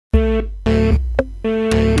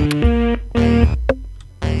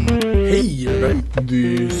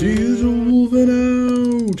This is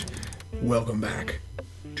Wolfenout! Welcome back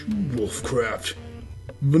to WolfeCraft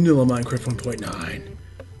Vanilla Minecraft 1.9. Ooh,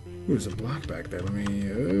 there's a block back there. Let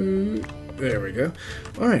me... there we go.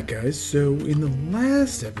 Alright guys, so in the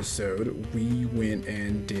last episode, we went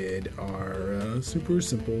and did our super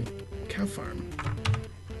simple cow farm.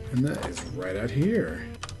 And that is right out here.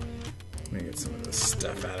 Let me get some of this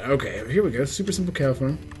stuff out. Okay, here we go. Super simple cow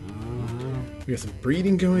farm. We got some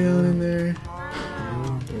breeding going on in there.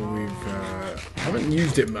 Haven't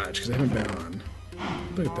used it much because I haven't been on.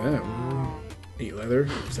 Look at that. 8 leather,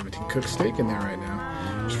 17 cooked steak in there right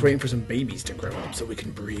now. Just waiting for some babies to grow up so we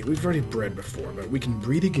can breed. We've already bred before, but we can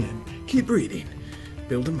breed again. Keep breeding.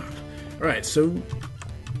 Build them up. Alright, so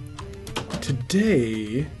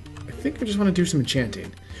today I think I just want to do some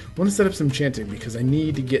enchanting. I want to set up some enchanting because I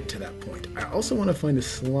need to get to that point. I also want to find a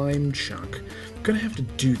slime chunk. I'm going to have to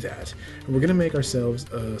do that. And we're going to make ourselves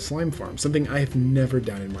a slime farm. Something I have never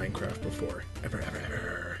done in Minecraft before.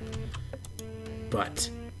 Ever. But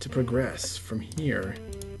to progress from here,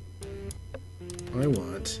 I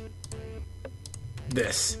want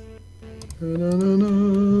this.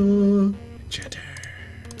 Enchanter.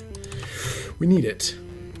 We need it.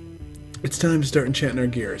 It's time to start enchanting our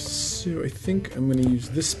gear. So I think I'm going to use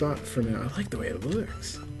this spot for now. I like the way it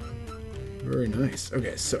looks. Very nice.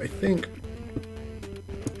 Okay, so I think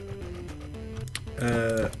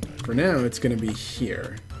for now it's going to be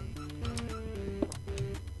here.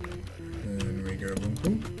 And we go boom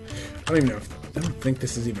boom. I don't even know if, I don't think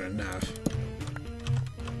this is even enough.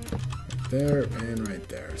 Right there and right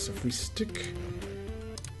there. So if we stick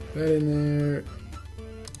that in there.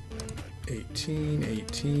 18.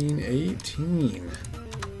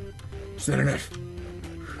 It's not enough.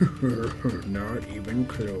 Not even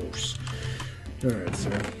close. Alright, so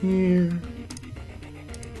here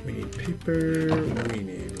we need paper, we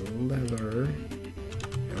need leather,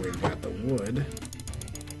 and we've got the wood.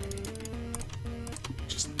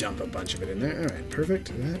 Just dump a bunch of it in there. Alright,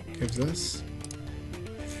 perfect. That gives us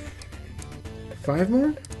 5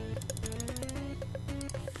 more?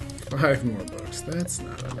 5 more books. That's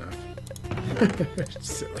not enough.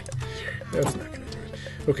 Silly. That's not gonna do it.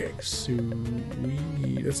 Okay, so we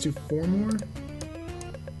need. Let's do 4 more.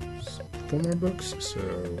 4 more books. So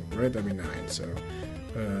right, that'd be 9. So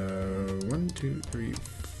 1, 2, 3,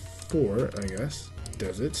 4. I guess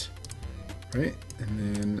does it. Right, and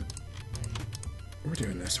then we're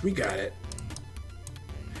doing this. We got it.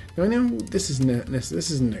 Now I know this isn't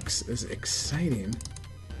as exciting.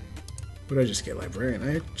 What did I just get? Librarian.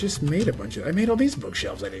 I just made a bunch of. I made all these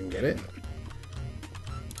bookshelves. I didn't get it.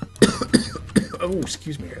 Oh,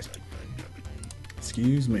 excuse me, guys.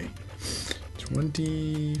 Excuse me.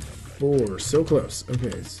 24. So close.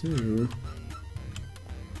 Okay, so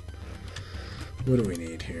what do we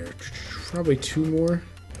need here? Probably 2 more.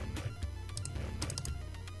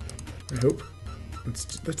 I hope.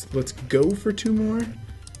 Let's go for 2 more.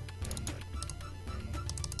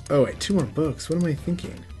 Oh wait, 2 more books. What am I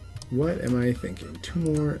thinking? What am I thinking? 2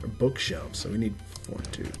 more bookshelves. So we need 1,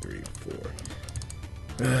 2, 3,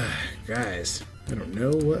 4. Guys, I don't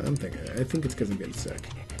know what I'm thinking. I think it's because I'm getting sick.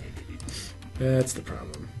 That's the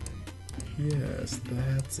problem. Yes,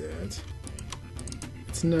 that's it.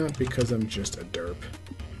 It's not because I'm just a derp.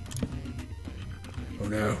 Oh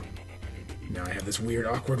no. Now I have this weird,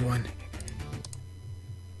 awkward one.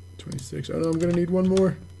 26. Oh no, I'm going to need 1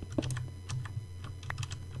 more.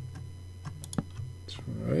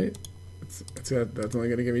 Right? That's only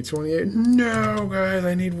going to give me 28. No, guys,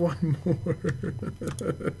 I need 1 more.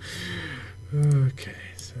 Okay,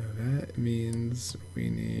 so that means we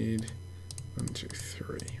need 1, 2,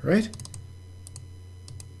 3, right?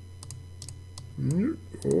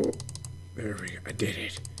 Oh, there we go. I did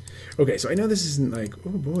it. Okay, so I know this isn't like,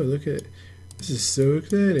 oh boy, look at it. This is so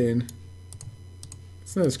exciting.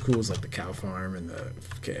 It's not as cool as like the cow farm and the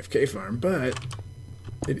KFK farm, but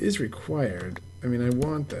it is required. I mean, I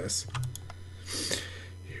want this.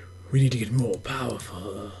 We need to get more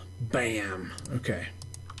powerful. Bam. Okay.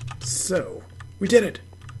 So, we did it.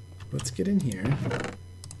 Let's get in here.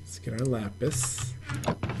 Let's get our lapis.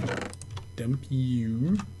 Dump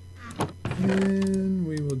you. And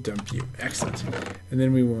we will dump you. Excellent. And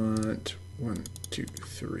then we want 1, 2,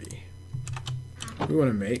 3. We want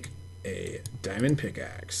to make a diamond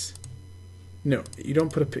pickaxe. No, you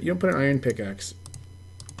don't put an iron pickaxe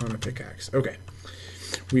on a pickaxe. Okay.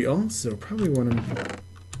 We also probably want to.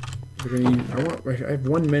 I have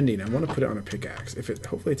 1 mending. I want to put it on a pickaxe.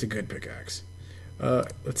 Hopefully it's a good pickaxe.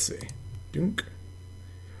 Let's see. Dunk.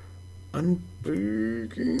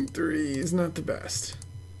 Unbreaking 3 is not the best.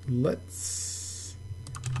 Let's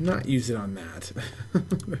not use it on that.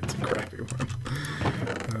 That's a crappy one.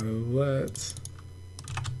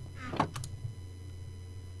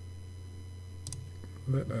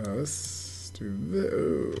 Let us do this.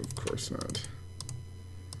 Oh, of course not.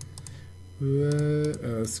 Let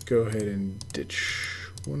us go ahead and ditch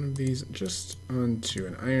one of these just onto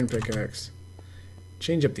an iron pickaxe.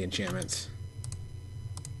 Change up the enchantments.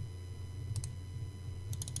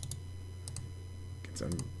 Get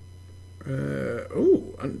some.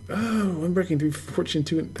 Unbreaking 3, Fortune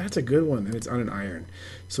 2. That's a good one, and it's on an iron.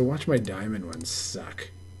 So watch my diamond ones suck.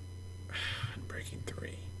 Unbreaking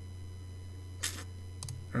 3.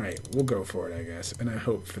 Alright, we'll go for it, I guess, and I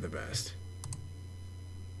hope for the best.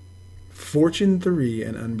 Fortune 3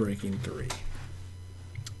 and Unbreaking 3.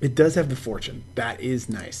 It does have the fortune. That is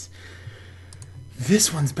nice.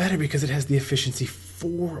 This one's better because it has the efficiency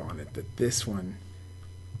 4 on it that this one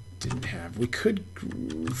didn't have. We could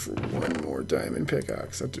go for one more diamond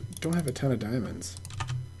pickaxe. I don't have a ton of diamonds.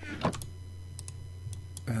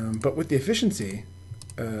 But with the efficiency,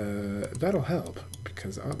 that'll help.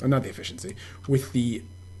 Because not the efficiency. With the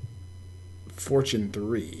fortune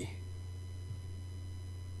 3,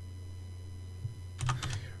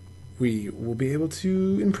 we will be able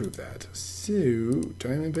to improve that. So,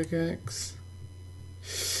 diamond pickaxe.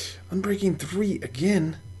 Unbreaking 3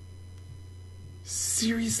 again?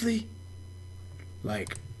 Seriously?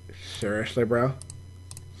 Like, seriously, bro?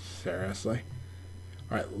 Seriously?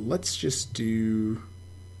 Alright, let's just do...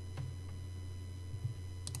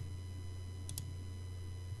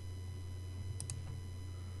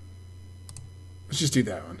 Let's just do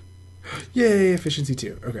that one. Yay, efficiency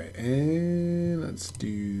 2. Okay, and let's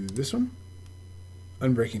do this one.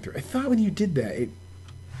 Unbreaking 3. I thought when you did that,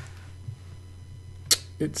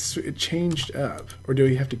 it changed up. Or do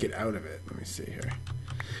we have to get out of it? Let me see here.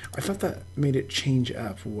 I thought that made it change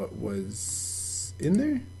up what was in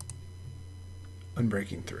there.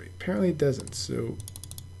 Unbreaking 3. Apparently it doesn't, so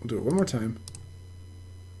we'll do it one more time.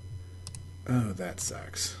 Oh, that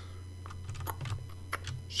sucks.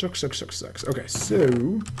 Sucks. Okay,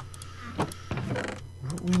 so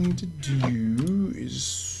what we need to do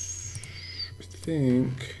is, I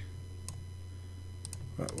think,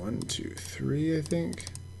 what, 1, 2, 3, I think,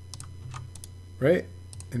 right?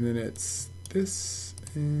 And then it's this,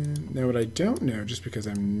 and now what I don't know, just because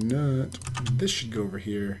I'm not, this should go over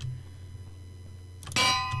here.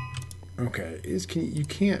 Okay, you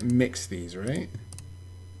can't mix these, right?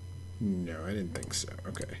 No, I didn't think so.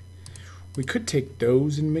 Okay. We could take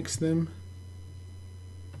those and mix them.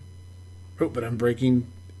 Oh, but I'm breaking...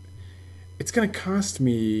 It's going to cost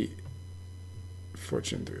me...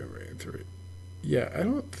 Fortune 3. Yeah, I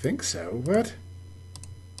don't think so. What?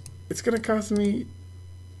 It's going to cost me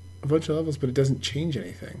a bunch of levels, but it doesn't change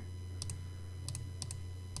anything.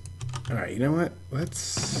 Alright, you know what?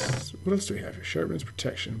 Let's... What else do we have here? Sharpness,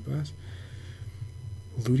 protection, blast.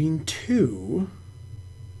 Looting 2.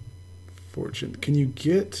 Fortune. Can you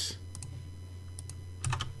get...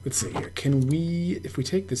 Let's see here. Can we, if we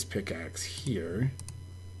take this pickaxe here,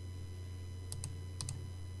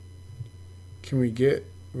 can we get,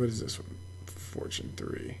 what is this one? Fortune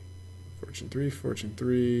 3. Fortune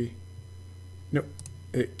 3. Nope.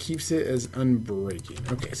 It keeps it as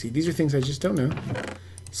unbreaking. Okay, see, these are things I just don't know.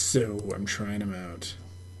 So I'm trying them out.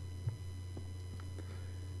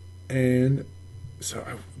 And so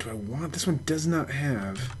do I want, this one does not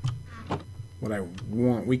have what I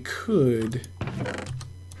want. We could...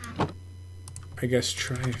 I guess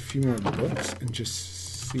try a few more books and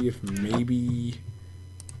just see if maybe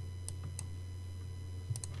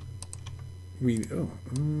we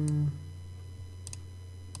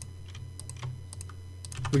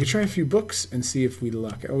we could try a few books and see if we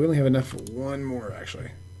luck. Oh, we only have enough for one more actually.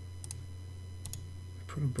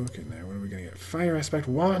 Put a book in there. What are we gonna get? Fire aspect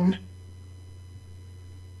 1.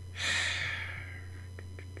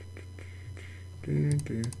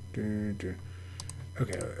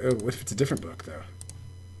 Okay, what if it's a different book, though?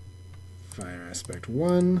 Fire aspect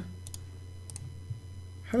 1.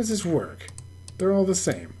 How does this work? They're all the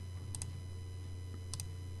same.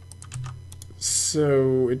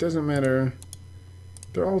 So, it doesn't matter.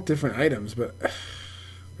 They're all different items, but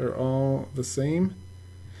they're all the same.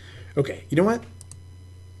 Okay, you know what?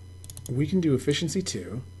 We can do efficiency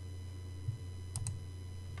 2.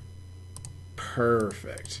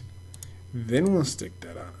 Perfect. Then we'll stick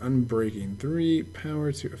that on. Unbreaking 3,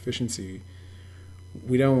 power 2, efficiency.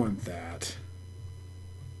 We don't want that.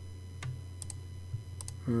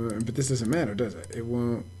 But this doesn't matter, does it? It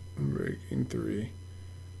won't. Unbreaking 3.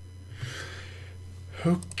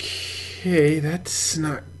 Okay, that's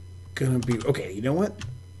not gonna be... Okay, you know what?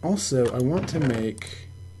 Also, I want to make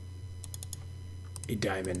a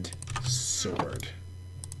diamond sword.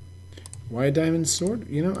 Why a diamond sword?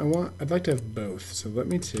 You know, I'd like to have both. So let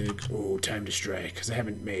me take, time to strike, because I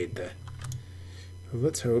haven't made the,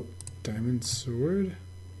 let's hope, diamond sword.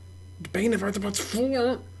 Bane of Arthropods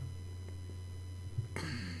 4!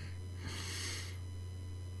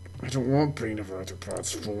 I don't want Bane of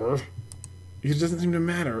Arthropods 4. It doesn't seem to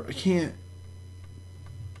matter. I can't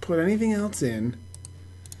put anything else in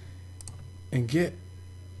and get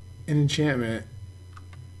an enchantment.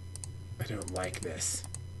 I don't like this.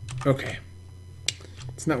 Okay.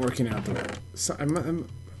 It's not working out the way. So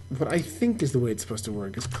what I think is the way it's supposed to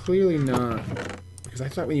work is clearly not, because I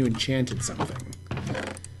thought when you enchanted something.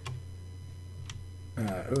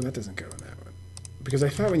 That doesn't go in that one. Because I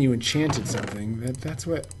thought when you enchanted something, that's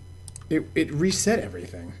what it reset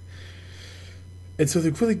everything. And so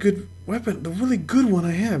the really good weapon, the really good one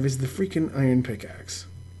I have is the freaking iron pickaxe.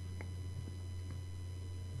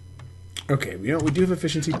 Okay, we do have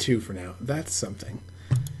efficiency 2 for now. That's something.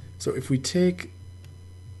 So if we take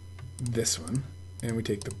this one and we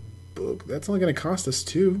take the book, that's only going to cost us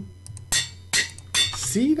 2.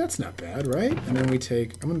 See, that's not bad, right? And then I'm going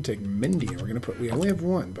to take mending. We only have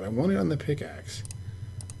 1, but I want it on the pickaxe.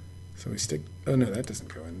 So we stick, oh no, that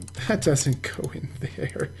doesn't go in. That doesn't go in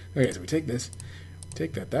there. Okay, so we take this,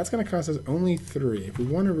 take that. That's going to cost us only 3. If we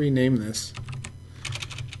want to rename this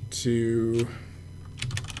to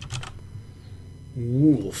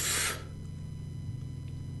Wolf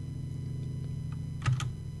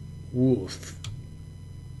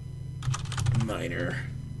Miner.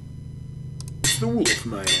 It's the Wolf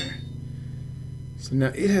Miner. So now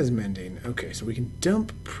it has mending. Okay, so we can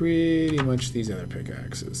dump pretty much these other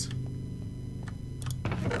pickaxes.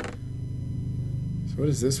 So what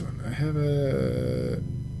is this one? I have a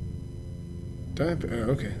diamond.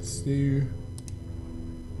 Oh, okay. So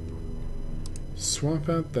swap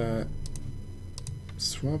out that.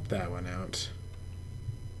 Swap that one out.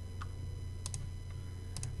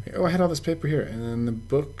 Oh, I had all this paper here, and then the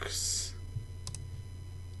books.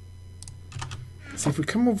 See, if we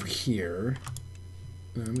come over here,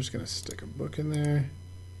 I'm just going to stick a book in there.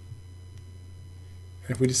 And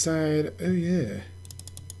if we decide, oh yeah,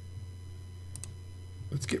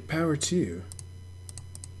 let's get power 2.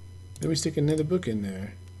 Then we stick another book in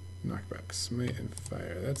there. Knockback, smite, and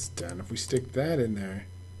fire. That's done. If we stick that in there.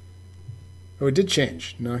 Oh, it did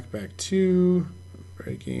change. Knockback 2,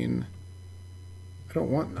 breaking. I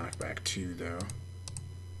don't want knockback 2 though.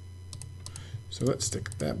 So let's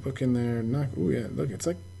stick that book in there. Oh yeah, look, it's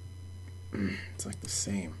like the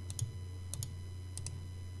same.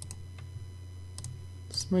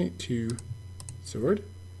 Smite 2, sword.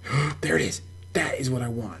 There it is. That is what I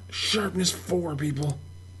want. Sharpness 4, people.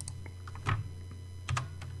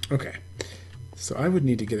 Okay. So I would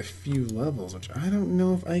need to get a few levels, which I don't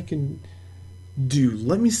know if I can do.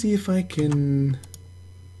 Let me see if I can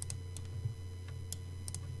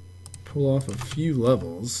pull off a few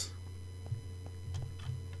levels.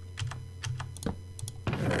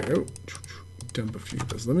 There we go. Dump a few of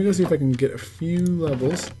those. Let me go see if I can get a few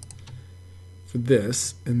levels for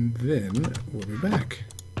this, and then we'll be back.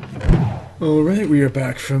 Alright, we are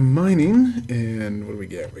back from mining, and what do we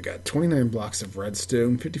get? We got 29 blocks of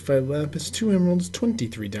redstone, 55 lapis, 2 emeralds,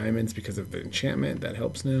 23 diamonds because of the enchantment. That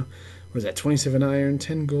helps now. What is that? 27 iron,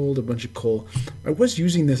 10 gold, a bunch of coal. I was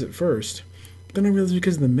using this at first, but then I realized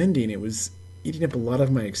because of the mending, it was eating up a lot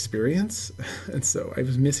of my experience, and so I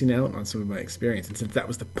was missing out on some of my experience. And since that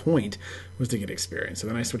was the point, was to get experience. So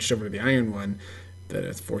then I switched over to the iron one. That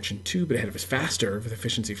is fortune 2, but it was faster with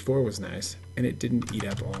efficiency 4 was nice, and it didn't eat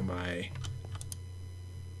up all my.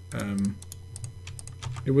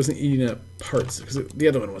 It wasn't eating up parts, because the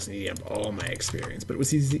other one wasn't eating up all my experience, but it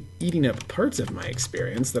was eating up parts of my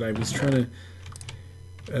experience that I was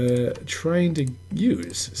trying to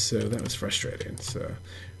use. So that was frustrating. So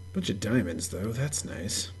a bunch of diamonds though, that's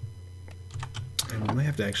nice. And I might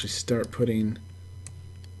have to actually start putting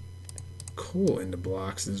coal into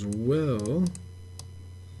blocks as well.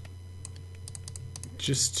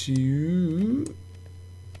 Just to...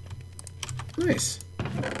 Nice.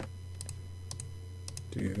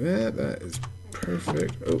 Do that. That is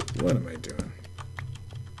perfect. Oh, what am I doing?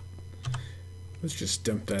 Let's just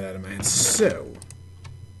dump that out of my hands. So,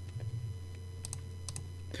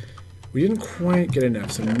 we didn't quite get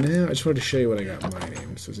enough. So now I just wanted to show you what I got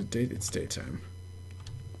mining. So it's daytime.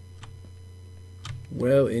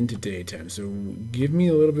 Well into daytime. So give me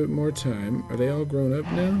a little bit more time. Are they all grown up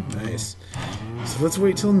now? Nice. So let's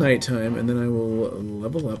wait till nighttime, and then I will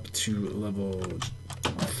level up to level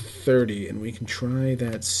 30, and we can try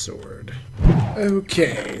that sword.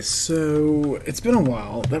 Okay, so it's been a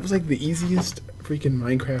while. That was like the easiest freaking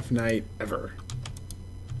Minecraft night ever.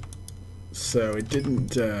 so it didn't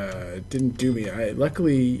do me.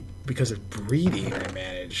 Luckily, because of breeding, I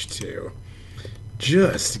managed to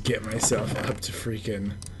just get myself up to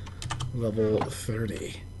freaking level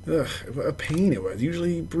 30. Ugh, what a pain it was.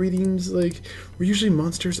 Usually breeding's like, we're usually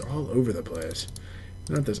monsters all over the place.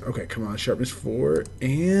 Not this. Okay, come on, sharpness 4,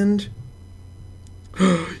 and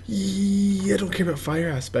yeah, I don't care about fire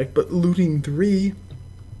aspect, but looting 3.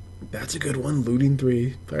 That's a good one. Looting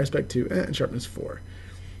 3, fire aspect 2, and sharpness 4.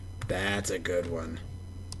 That's a good one.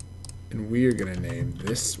 And we are gonna name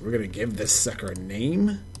this. We're gonna give this sucker a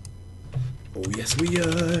name. Oh yes, we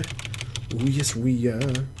are. Oh yes, we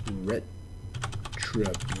are.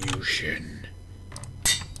 Retribution.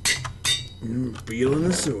 Feeling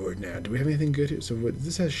the sword now. Do we have anything good here? So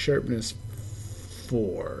this has sharpness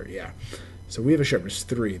 4. Yeah. So we have a sharpness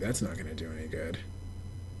 3. That's not going to do any good.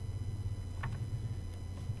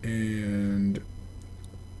 And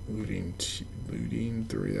looting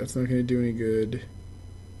 3. That's not going to do any good.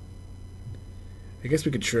 I guess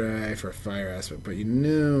we could try for a fire aspect, but you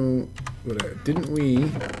know what? Didn't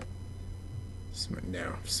we?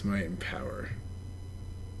 No, smite and power.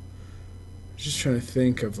 Just trying to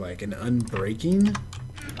think of like an unbreaking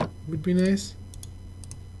would be nice.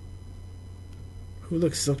 Ooh,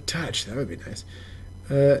 look, silk touch. That would be nice.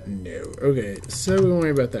 No. Okay, so we won't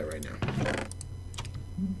worry about that right now.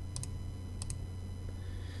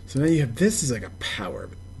 So now you have this is like a power,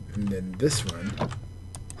 and then this one.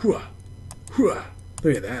 Hooah! Hooah!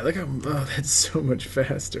 Look at that. Look how oh, that's so much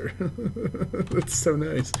faster. That's so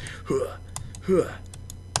nice. Hooah! Hooah!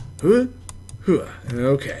 Hooah! Hooah!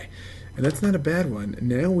 Okay. And that's not a bad one.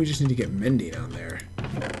 Now we just need to get mending on there.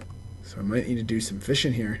 So I might need to do some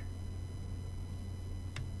fishing here.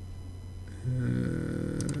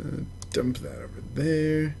 Dump that over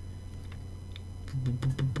there.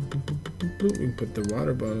 We can put the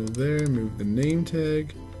water bottle there. Move the name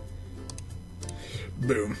tag.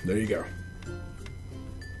 Boom. There you go.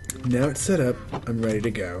 Now it's set up. I'm ready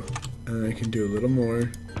to go. And I can do a little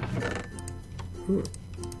more. Ooh.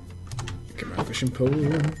 Get my fishing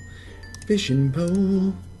pole. Fishing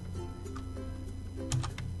pole.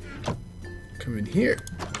 Come in here.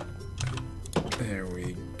 There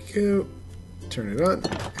we go. Turn it on.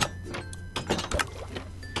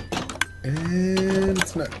 And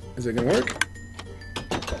it's not. Is it gonna work?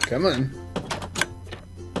 Come on.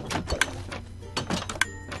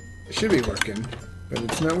 It should be working, but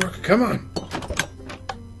it's not working. Come on.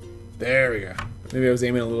 There we go. Maybe I was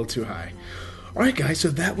aiming a little too high. All right, guys. So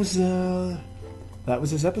that was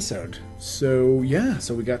this episode. So yeah,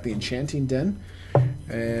 so we got the enchanting den,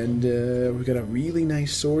 and we got a really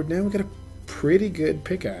nice sword now. We got a pretty good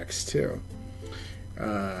pickaxe too.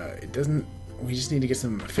 It doesn't. We just need to get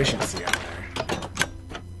some efficiency on there.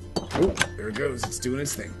 Oh, there it goes. It's doing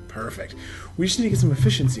its thing. Perfect. We just need to get some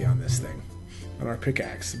efficiency on this thing, on our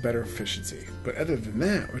pickaxe. Better efficiency. But other than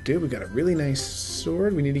that, dude, we got a really nice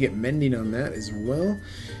sword. We need to get mending on that as well.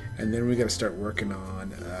 And then we got to start working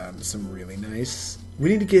on some really nice. We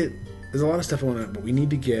need to get. There's a lot of stuff I want to, but we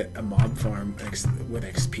need to get a mob farm with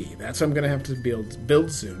XP. That's what I'm gonna have to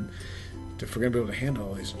build soon. If we're gonna be able to handle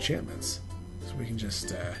all these enchantments, so we can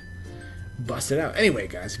just bust it out. Anyway,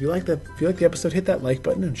 guys, if you like the episode, hit that like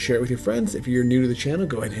button and share it with your friends. If you're new to the channel,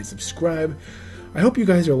 go ahead and hit subscribe. I hope you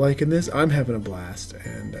guys are liking this. I'm having a blast,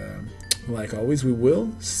 and like always, we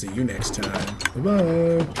will see you next time.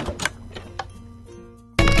 Bye bye.